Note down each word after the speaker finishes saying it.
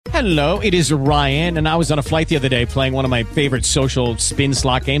Hello, it is Ryan, and I was on a flight the other day playing one of my favorite social spin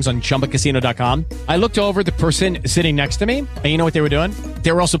slot games on ChumbaCasino.com. I looked over at the person sitting next to me, and you know what they were doing?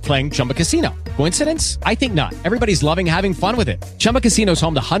 They were also playing Chumba Casino. Coincidence? I think not. Everybody's loving having fun with it. Chumba Casino is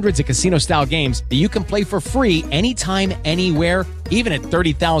home to hundreds of casino-style games that you can play for free anytime, anywhere, even at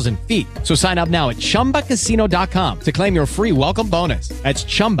 30,000 feet. So sign up now at ChumbaCasino.com to claim your free welcome bonus. That's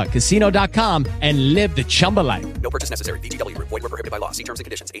ChumbaCasino.com and live the Chumba life. No purchase necessary. VGW. Void where prohibited by law. See terms and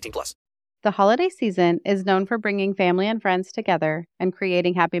conditions. 18+. The holiday season is known for bringing family and friends together and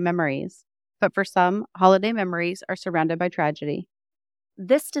creating happy memories. But for some, holiday memories are surrounded by tragedy.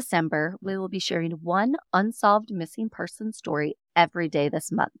 This December, we will be sharing one unsolved missing person story every day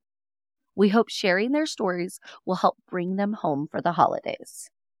this month. We hope sharing their stories will help bring them home for the holidays.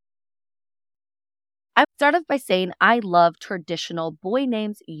 I start off by saying I love traditional boy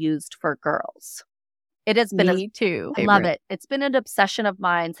names used for girls. It has been Me too. I love it. It's been an obsession of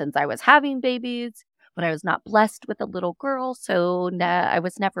mine since I was having babies, but I was not blessed with a little girl, so I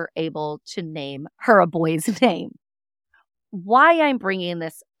was never able to name her a boy's name. Why I'm bringing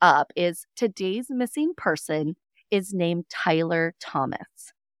this up is today's missing person is named Tyler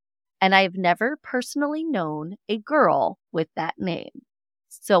Thomas, and I've never personally known a girl with that name,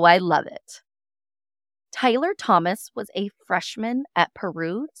 so I love it. Tyler Thomas was a freshman at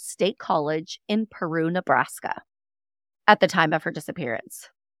Peru State College in Peru, Nebraska, at the time of her disappearance.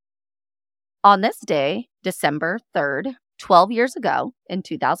 On this day, December 3rd, 12 years ago, in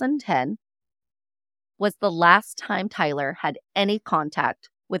 2010, was the last time Tyler had any contact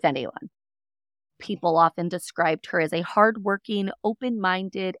with anyone. People often described her as a hardworking,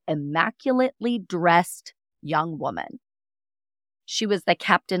 open-minded, immaculately dressed young woman. She was the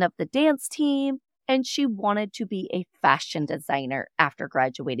captain of the dance team, and she wanted to be a fashion designer after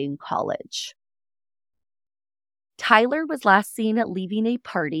graduating college. Tyler was last seen leaving a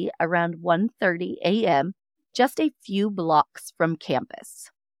party around 1:30 a.m., just a few blocks from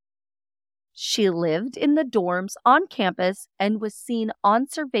campus. She lived in the dorms on campus and was seen on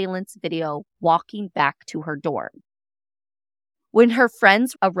surveillance video walking back to her dorm. When her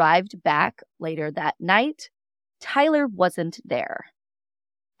friends arrived back later that night, Tyler wasn't there,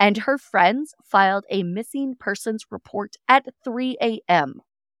 and her friends filed a missing persons report at 3 a.m.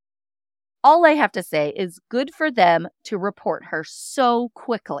 All I have to say is good for them to report her so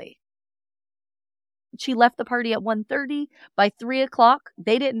quickly. She left the party at 1:30. By 3 o'clock,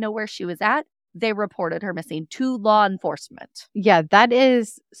 they didn't know where she was at. They reported her missing to law enforcement. Yeah, that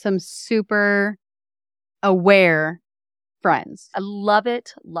is some super aware friends. I love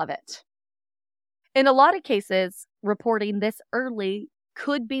it, love it. In a lot of cases, reporting this early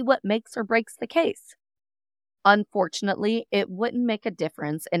could be what makes or breaks the case. Unfortunately, it wouldn't make a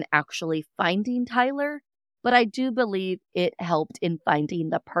difference in actually finding Tyler, but I do believe it helped in finding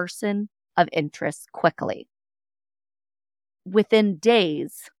the person of interest quickly. Within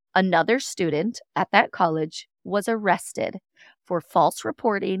days, another student at that college was arrested for false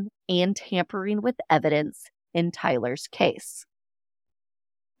reporting and tampering with evidence in Tyler's case.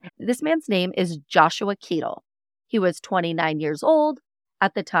 This man's name is Joshua Keetle. He was 29 years old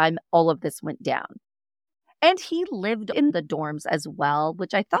at the time all of this went down. And he lived in the dorms as well,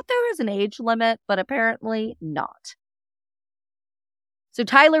 which I thought there was an age limit, but apparently not. So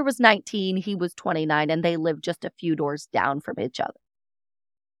Tyler was 19, he was 29, and they lived just a few doors down from each other.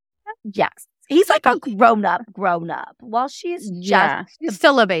 Yes, he's like a grown-up. While she's she's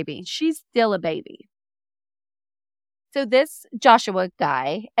still a baby. She's still a baby. So this Joshua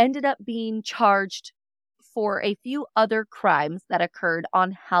guy ended up being charged for a few other crimes that occurred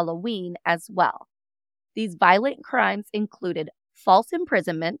on Halloween as well. These violent crimes included false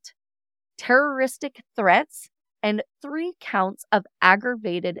imprisonment, terroristic threats, and 3 counts of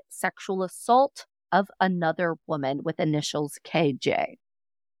aggravated sexual assault of another woman with initials KJ.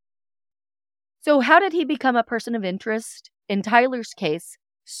 So how did he become a person of interest in Tyler's case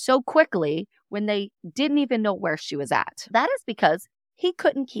so quickly when they didn't even know where she was at? That is because he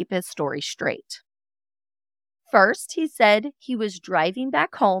couldn't keep his story straight. First, he said he was driving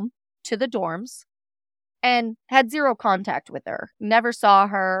back home to the dorms and had zero contact with her. Never saw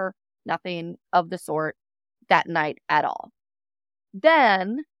her, nothing of the sort that night at all.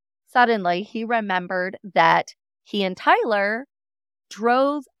 Then, suddenly, he remembered that he and Tyler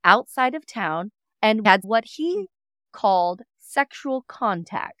drove outside of town and had what he called sexual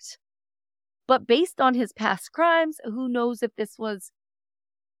contact. But based on his past crimes, who knows if this was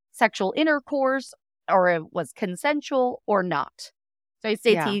sexual intercourse or it was consensual or not. So he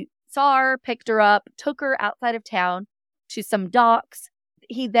states he saw her, picked her up, took her outside of town to some docks.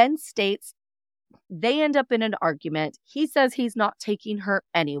 He then states they end up in an argument. He says he's not taking her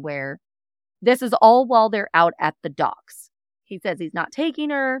anywhere. This is all while they're out at the docks. He says he's not taking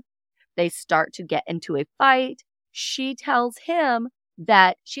her. They start to get into a fight. She tells him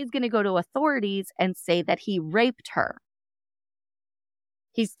that she's going to go to authorities and say that he raped her.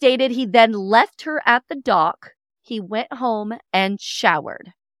 He stated he then left her at the dock. He went home and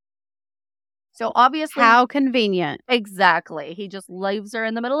showered. So obviously... How convenient. Exactly. He just leaves her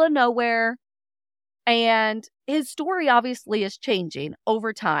in the middle of nowhere. And his story obviously is changing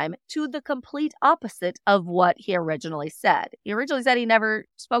over time to the complete opposite of what he originally said. He originally said he never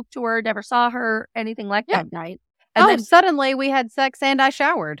spoke to her, never saw her, anything like that night. And then suddenly we had sex and I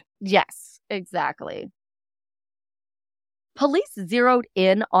showered. Yes, exactly. Police zeroed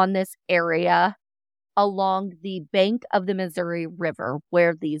in on this area along the bank of the Missouri River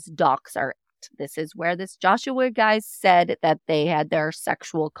where these docks are at. This is where this Joshua guy said that they had their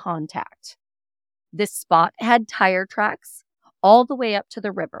sexual contact. This spot had tire tracks all the way up to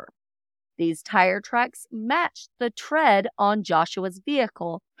the river. These tire tracks matched the tread on Joshua's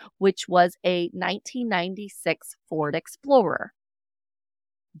vehicle, which was a 1996 Ford Explorer.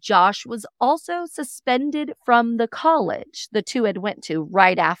 Josh was also suspended from the college the two had went to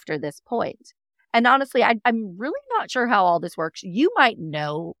right after this point. And honestly, I'm really not sure how all this works. You might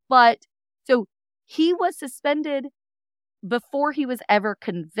know, but so he was suspended before he was ever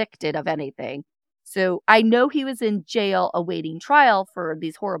convicted of anything. So I know he was in jail awaiting trial for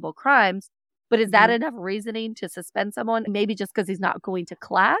these horrible crimes, but is that enough reasoning to suspend someone? Maybe just because he's not going to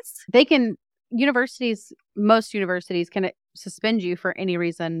class? Most universities can suspend you for any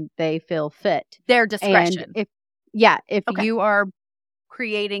reason they feel fit. Their discretion. And if you are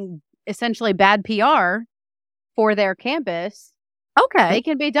creating essentially bad PR for their campus, they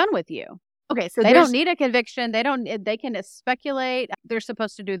can be done with you. Okay, so they don't need a conviction. They can speculate. They're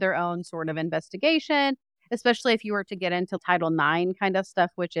supposed to do their own sort of investigation, especially if you were to get into Title IX kind of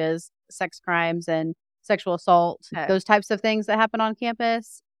stuff, which is sex crimes and sexual assault, those types of things that happen on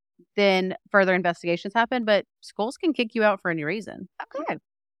campus. Then further investigations happen, but schools can kick you out for any reason. Okay.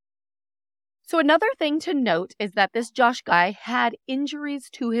 So another thing to note is that this Josh guy had injuries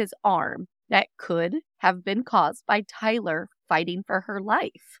to his arm that could have been caused by Tyler fighting for her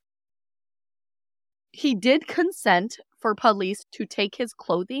life. He did consent for police to take his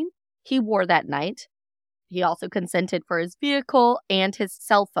clothing he wore that night. He also consented for his vehicle and his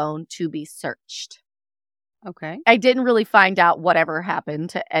cell phone to be searched. Okay. I didn't really find out whatever happened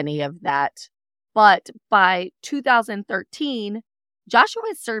to any of that. But by 2013, Joshua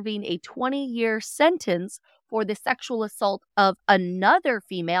is serving a 20-year sentence for the sexual assault of another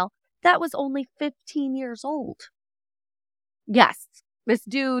female that was only 15 years old. Yes, this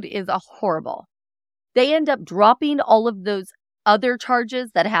dude is a horrible. They end up dropping all of those other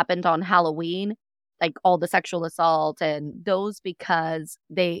charges that happened on Halloween, like all the sexual assault and those, because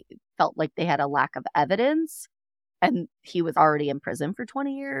they felt like they had a lack of evidence and he was already in prison for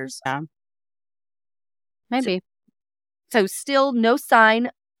 20 years. Yeah. Maybe. So still no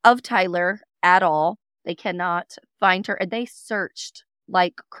sign of Tyler at all. They cannot find her. And they searched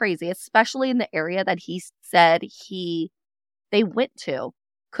like crazy, especially in the area that he said they went to.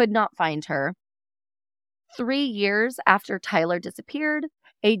 Could not find her. 3 years after Tyler disappeared,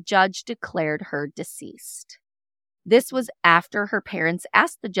 a judge declared her deceased. This was after her parents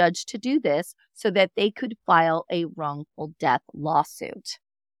asked the judge to do this so that they could file a wrongful death lawsuit.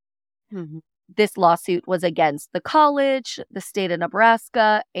 Mm-hmm. This lawsuit was against the college, the state of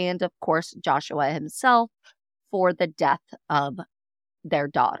Nebraska, and of course, Joshua himself for the death of their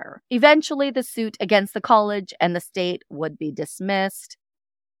daughter. Eventually, the suit against the college and the state would be dismissed.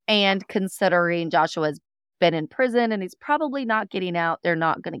 And considering Joshua's been in prison and he's probably not getting out, they're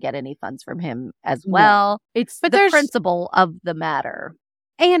not going to get any funds from him as well. No. But the principle of the matter.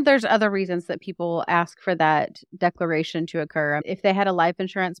 And there's other reasons that people ask for that declaration to occur. If they had a life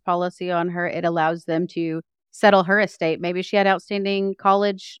insurance policy on her, it allows them to settle her estate. Maybe she had outstanding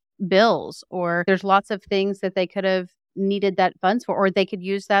college bills, or there's lots of things that they could have needed that funds for, or they could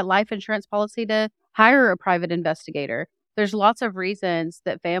use that life insurance policy to hire a private investigator. There's lots of reasons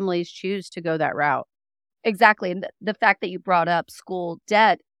that families choose to go that route. Exactly. And the fact that you brought up school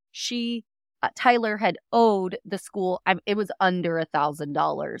debt, Tyler had owed the school, it was under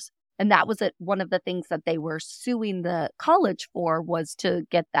 $1,000. And that was one of the things that they were suing the college for, was to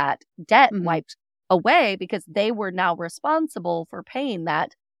get that debt wiped away, because they were now responsible for paying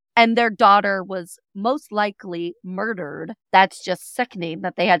that. And their daughter was most likely murdered. That's just sickening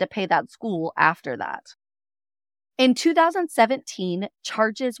that they had to pay that school after that. In 2017,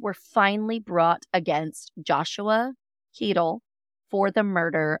 charges were finally brought against Joshua Keetle for the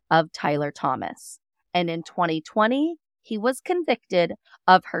murder of Tyler Thomas. And in 2020, he was convicted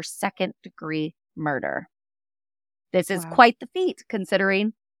of her second-degree murder. This is quite the feat,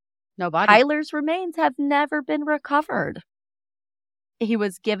 considering Tyler's remains have never been recovered. He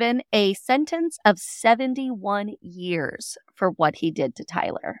was given a sentence of 71 years for what he did to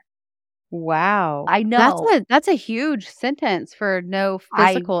Tyler. Wow. I know. That's a huge sentence for no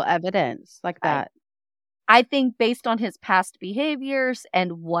physical evidence like that. I think based on his past behaviors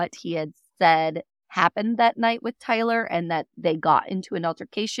and what he had said happened that night with Tyler and that they got into an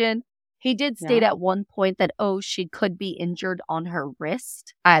altercation, he did state at one point that, she could be injured on her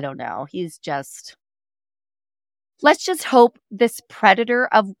wrist. I don't know. He's just... Let's just hope this predator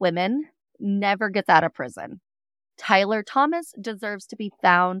of women never gets out of prison. Tyler Thomas deserves to be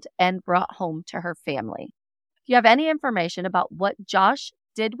found and brought home to her family. If you have any information about what Josh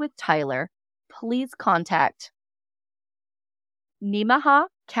did with Tyler, please contact Nemaha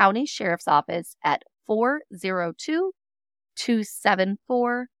County Sheriff's Office at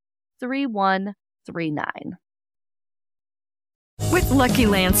 402-274-3139. With Lucky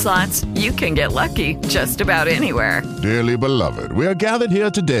Land Slots, you can get lucky just about anywhere. Dearly beloved, we are gathered here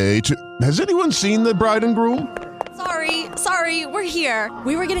today to... Has anyone seen the bride and groom? Sorry, we're here.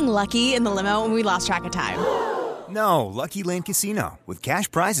 We were getting lucky in the limo and we lost track of time. No, Lucky Land Casino, with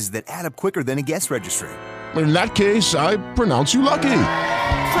cash prizes that add up quicker than a guest registry. In that case, I pronounce you lucky.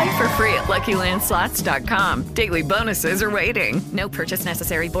 Play for free at LuckyLandSlots.com. Daily bonuses are waiting. No purchase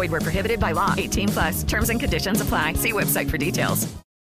necessary. Void where prohibited by law. 18+. Terms and conditions apply. See website for details.